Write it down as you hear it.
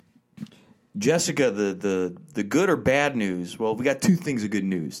Jessica, the good or bad news? Well, we got two things of good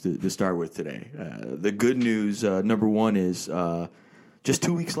news to start with today. The good news, number one, is just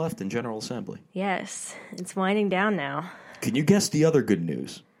 2 weeks left in General Assembly. Yes, it's winding down now. Can you guess the other good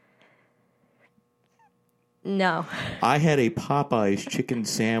news? No. I had a Popeye's chicken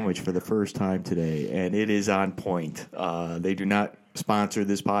sandwich for the first time today, and it is on point. They do not sponsor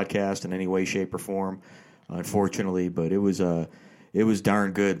this podcast in any way, shape, or form, unfortunately, but it was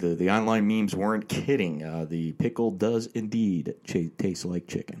darn good. The online memes weren't kidding. The pickle does indeed taste like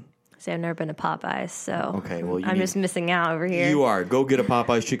chicken. See, I've never been to Popeyes, so okay, well, I'm just missing out over here. You are. Go get a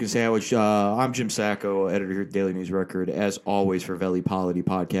Popeye's chicken sandwich. I'm Jim Sacco, editor here at Daily News Record, as always for Polity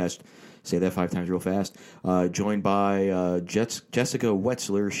podcast. Say that 5 times real fast. Joined by Jessica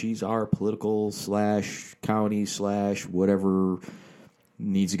Wetzler. She's our political / county / whatever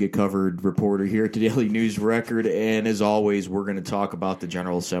needs to get covered reporter here at the Daily News Record. And as always, we're going to talk about the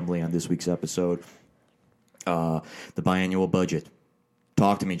General Assembly on this week's episode, the biannual budget.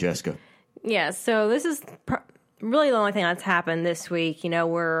 Talk to me, Jessica. Yeah, so this is really the only thing that's happened this week. You know,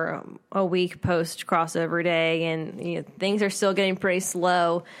 we're a week post crossover day, and things are still getting pretty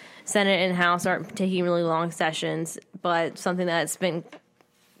slow. Senate and House aren't taking really long sessions, but something that's been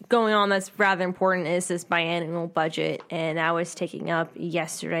going on that's rather important is this biannual budget, and that was taken up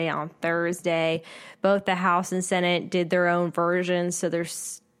yesterday on Thursday. Both the House and Senate did their own versions, so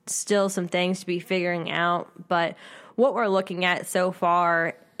there's still some things to be figuring out, but what we're looking at so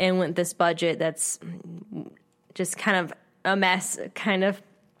far and with this budget that's just kind of a mess,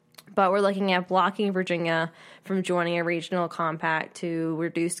 but we're looking at blocking Virginia from joining a regional compact to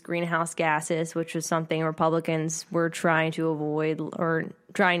reduce greenhouse gases, which was something Republicans were trying to avoid or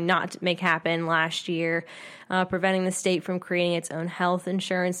trying not to make happen last year, preventing the state from creating its own health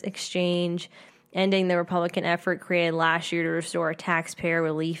insurance exchange, ending the Republican effort created last year to restore a taxpayer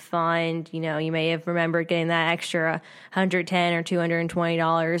relief fund. You know, you may have remembered getting that extra $110 or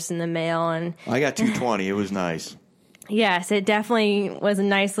 $220 in the mail. And I got $220. It was nice. Yes, it definitely was a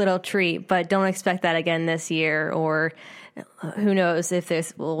nice little treat, but don't expect that again this year, or who knows if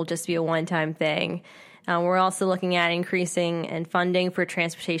this will just be a one-time thing. We're also looking at increasing and funding for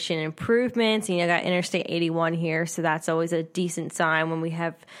transportation improvements. You know, got Interstate 81 here, so that's always a decent sign when we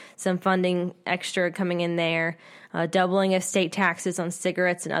have some funding extra coming in there. Doubling of state taxes on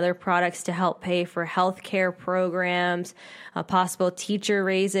cigarettes and other products to help pay for health care programs. Possible teacher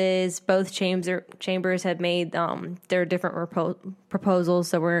raises. Both chambers have made their different proposals,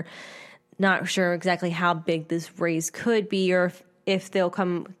 so we're not sure exactly how big this raise could be or if they'll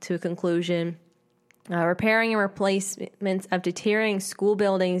come to a conclusion. Repairing and replacements of deteriorating school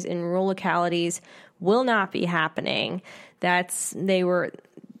buildings in rural localities will not be happening. They were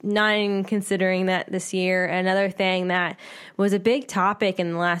not even considering that this year. Another thing that was a big topic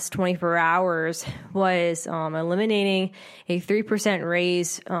in the last 24 hours was eliminating a 3%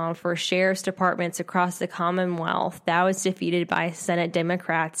 raise for sheriff's departments across the Commonwealth. That was defeated by Senate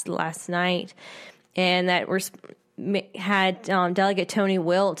Democrats last night. And that had Delegate Tony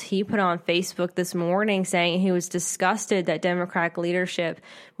Wilt, he put on Facebook this morning saying he was disgusted that Democratic leadership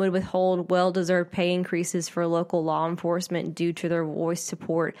would withhold well-deserved pay increases for local law enforcement due to their voiced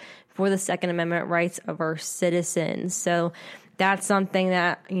support for the Second Amendment rights of our citizens. So that's something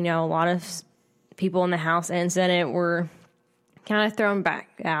that, a lot of people in the House and Senate were kind of thrown back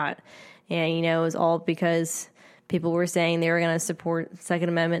at. And, it was all because people were saying they were going to support Second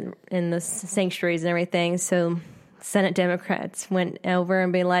Amendment in the sanctuaries and everything. So Senate Democrats went over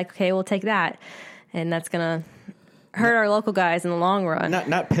and be like, okay, we'll take that. And that's going to hurt our local guys in the long run.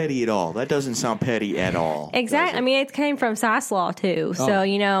 Not petty at all. That doesn't sound petty at all. Exactly. I mean, it came from SAS law, too. So,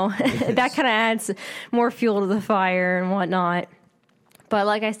 that kind of adds more fuel to the fire and whatnot. But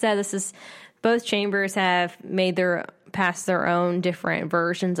like I said, both chambers have passed their own different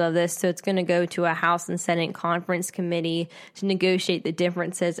versions of this. So it's going to go to a House and Senate conference committee to negotiate the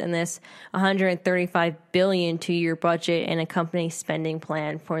differences in this $135 billion 2-year budget and a company spending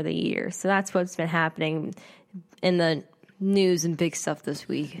plan for the year. So that's what's been happening in the news and big stuff this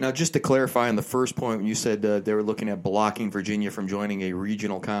week. Now, just to clarify on the first point, when you said they were looking at blocking Virginia from joining a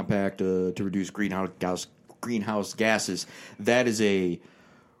regional compact to reduce greenhouse gases, that is a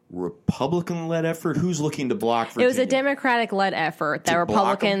Republican-led effort? Who's looking to block Virginia? It was a Democratic-led effort that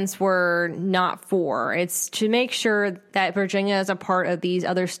Republicans were not for. It's to make sure that Virginia is a part of these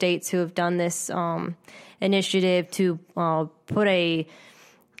other states who have done this initiative to put a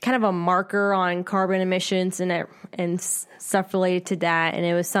kind of a marker on carbon emissions and stuff related to that, and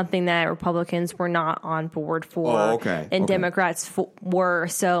it was something that Republicans were not on board for, and Democrats were.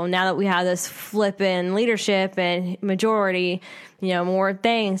 So now that we have this flip in leadership and majority, more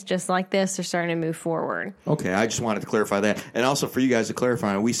things just like this are starting to move forward. Okay, I just wanted to clarify that. And also for you guys to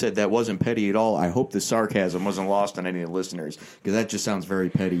clarify, we said that wasn't petty at all. I hope the sarcasm wasn't lost on any of the listeners, because that just sounds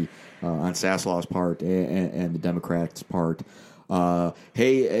very petty on Saslaw's part and the Democrats' part.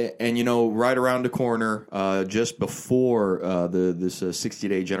 Hey, and right around the corner, just before this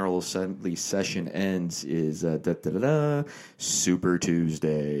 60-day General Assembly session ends, is Super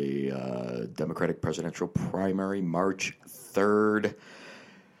Tuesday, Democratic presidential primary, March 3rd.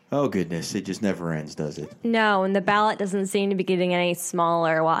 Oh, goodness. It just never ends, does it? No, and the ballot doesn't seem to be getting any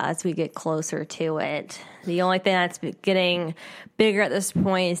smaller as we get closer to it. The only thing that's getting bigger at this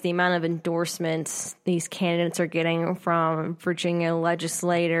point is the amount of endorsements these candidates are getting from Virginia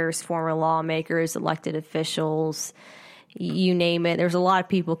legislators, former lawmakers, elected officials, you name it. There's a lot of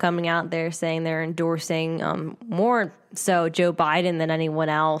people coming out there saying they're endorsing more so Joe Biden than anyone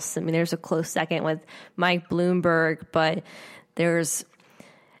else. I mean, there's a close second with Mike Bloomberg, but there's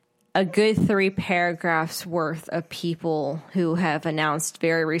a good 3 paragraphs worth of people who have announced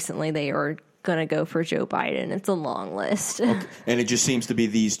very recently they are going to go for Joe Biden. It's a long list. Okay. And it just seems to be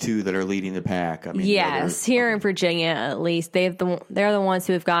these two that are leading the pack. I mean, yes, here in Virginia, at least, they're the ones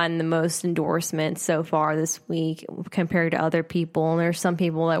who have gotten the most endorsements so far this week compared to other people. And there's some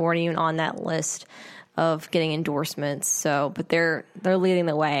people that weren't even on that list of getting endorsements. So, but they're leading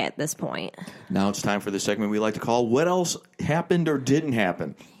the way at this point. Now it's time for the segment we like to call What Else Happened or Didn't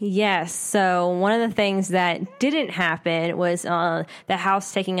Happen? Yes. So one of the things that didn't happen was the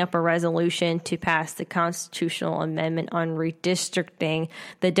House taking up a resolution to pass the constitutional amendment on redistricting.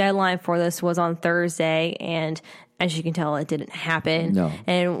 The deadline for this was on Thursday, and as you can tell, it didn't happen. No.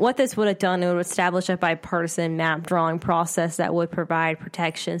 And what this would have done, it would establish a bipartisan map drawing process that would provide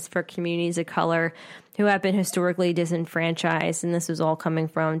protections for communities of color who have been historically disenfranchised. And this was all coming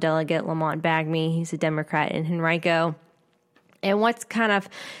from Delegate Lamont Bagme. He's a Democrat in Henrico. And what's kind of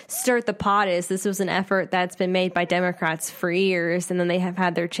stirred the pot is this was an effort that's been made by Democrats for years, and then they have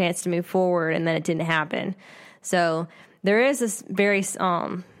had their chance to move forward, and then it didn't happen. So there is this very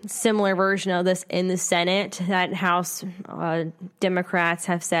similar version of this in the Senate. That House Democrats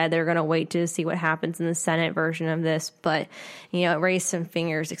have said they're going to wait to see what happens in the Senate version of this. But, it raised some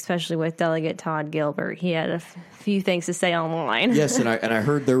fingers, especially with Delegate Todd Gilbert. He had a few things to say online. Yes, and I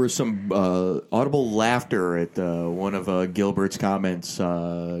heard there was some audible laughter at one of Gilbert's comments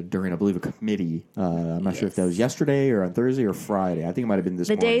during, I believe, a committee. I'm not sure if that was yesterday or on Thursday or Friday. I think it might have been this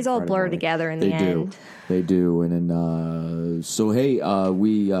morning. The days all Friday blur morning. together in the end. They do. And then, so, hey,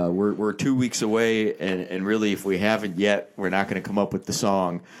 we're 2 weeks away, and really, if we haven't yet, we're not going to come up with the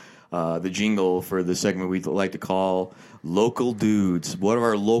song, the jingle for the segment we like to call Local Dudes. What are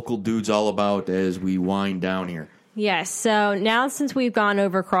our local dudes all about as we wind down here? Yes. So now, since we've gone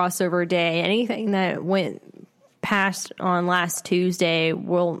over crossover day, anything that went past on last Tuesday,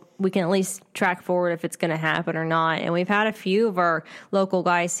 we can at least track forward if it's going to happen or not. And we've had a few of our local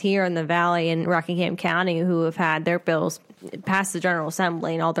guys here in the Valley in Rockingham County who have had their bills pass the General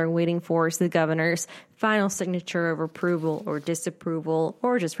Assembly, and all they're waiting for is the governor's final signature of approval or disapproval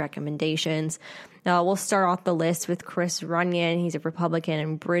or just recommendations. We'll start off the list with Chris Runyon. He's a Republican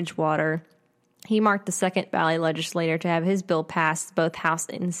in Bridgewater. He marked the second Valley legislator to have his bill passed both House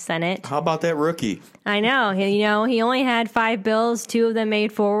and Senate. How about that rookie? I know. He only had 5 bills, 2 of them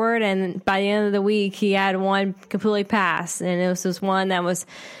made forward, and by the end of the week, he had one completely passed. And it was this one that was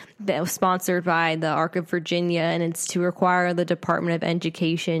sponsored by the Arc of Virginia, and it's to require the Department of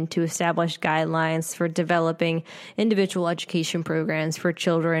Education to establish guidelines for developing individual education programs for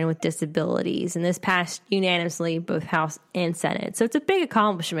children with disabilities. And this passed unanimously both House and Senate. So it's a big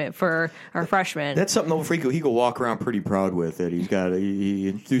accomplishment for our freshman. That's something he could walk around pretty proud with. It. He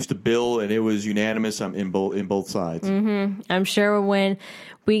introduced a bill, and it was unanimous in both sides. Mm-hmm. I'm sure when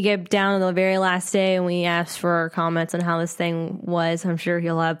we get down to the very last day and we ask for our comments on how this thing was, I'm sure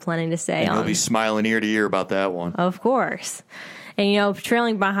he'll have plenty to say. And he'll be smiling ear to ear about that one. Of course. And,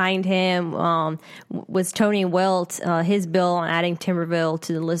 trailing behind him was Tony Wilt, his bill on adding Timberville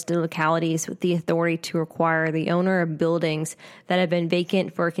to the list of localities with the authority to require the owner of buildings that have been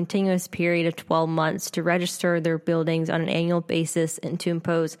vacant for a continuous period of 12 months to register their buildings on an annual basis and to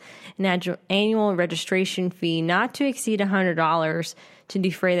impose an annual registration fee not to exceed $100 to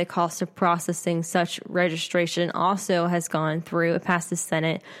defray the cost of processing such registration also has gone through. It passed the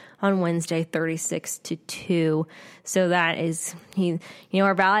Senate on Wednesday, 36-2. So that is,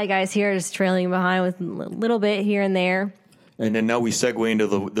 our Valley guys here is trailing behind with a little bit here and there. And then now we segue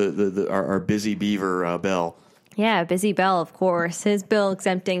into our busy beaver, Bell. Yeah, Busy Bell, of course. His bill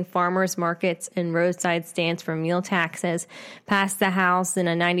exempting farmers markets and roadside stands from meal taxes passed the House in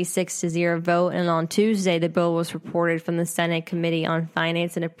a 96-0 vote, and on Tuesday, the bill was reported from the Senate Committee on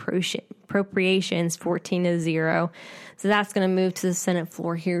Finance and Appropriations 14-0. So that's going to move to the Senate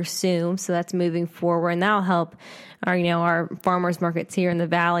floor here soon. So that's moving forward, and that'll help our farmers markets here in the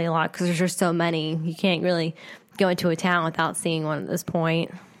Valley a lot because there's just so many. You can't really go into a town without seeing one at this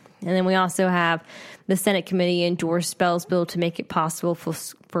point. And then we also have the Senate committee endorsed Bell's bill to make it possible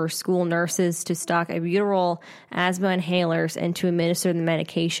for school nurses to stock albuterol asthma inhalers and to administer the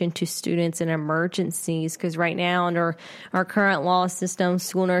medication to students in emergencies. Because right now, under our current law system,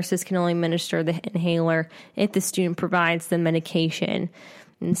 school nurses can only administer the inhaler if the student provides the medication.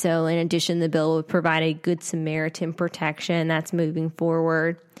 And so, in addition, the bill would provide a Good Samaritan protection. That's moving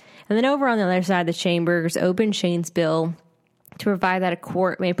forward. And then over on the other side of the chamber is Open Shane's bill to provide that a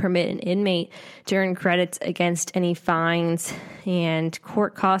court may permit an inmate to earn credits against any fines and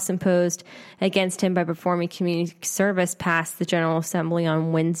court costs imposed against him by performing community service passed the General Assembly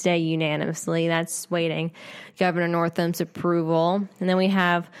on Wednesday unanimously. That's waiting Governor Northam's approval. And then we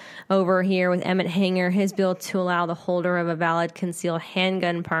have over here with Emmett Hanger, his bill to allow the holder of a valid concealed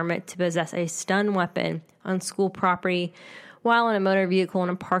handgun permit to possess a stun weapon on school property while in a motor vehicle in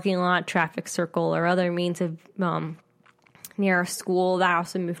a parking lot, traffic circle, or other means of near a school. That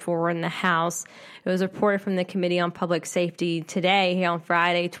also moved forward in the House. It was reported from the Committee on Public Safety today, here on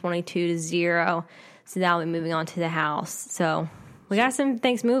Friday, 22-0. So that'll be moving on to the House. So we got some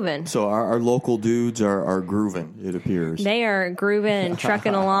things moving. So our local dudes are grooving, it appears. They are grooving and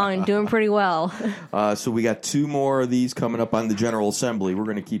trucking along and doing pretty well. So we got 2 more of these coming up on the General Assembly. We're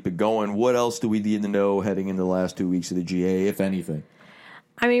going to keep it going. What else do we need to know heading into the last 2 weeks of the GA, if anything?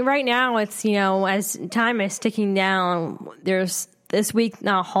 I mean, right now it's, as time is ticking down, there's this week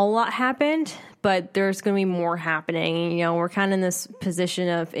not a whole lot happened, but there's going to be more happening. We're kind of in this position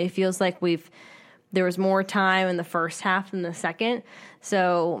of it feels like there was more time in the first half than the second.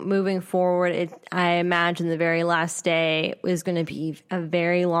 So moving forward, I imagine the very last day is going to be a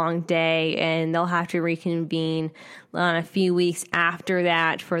very long day, and they'll have to reconvene on a few weeks after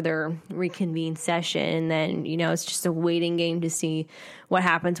that for their reconvene session. And then, it's just a waiting game to see what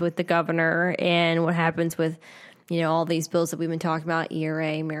happens with the governor and what happens with, all these bills that we've been talking about,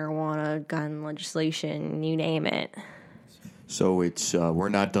 ERA, marijuana, gun legislation, you name it. So it's we're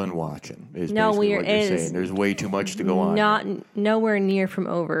not done watching. Is no, basically what you're saying. There's way too much to go on. Nowhere near from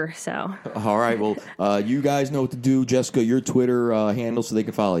over. So. All right. Well, you guys know what to do. Jessica, your Twitter handle so they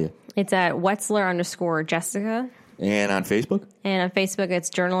can follow you. It's at Wetzler_Jessica. And on Facebook? And on Facebook, it's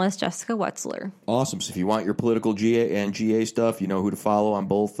journalist Jessica Wetzler. Awesome. So if you want your political GA and GA stuff, you know who to follow on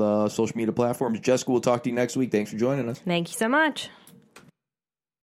both social media platforms. Jessica, we'll talk to you next week. Thanks for joining us. Thank you so much.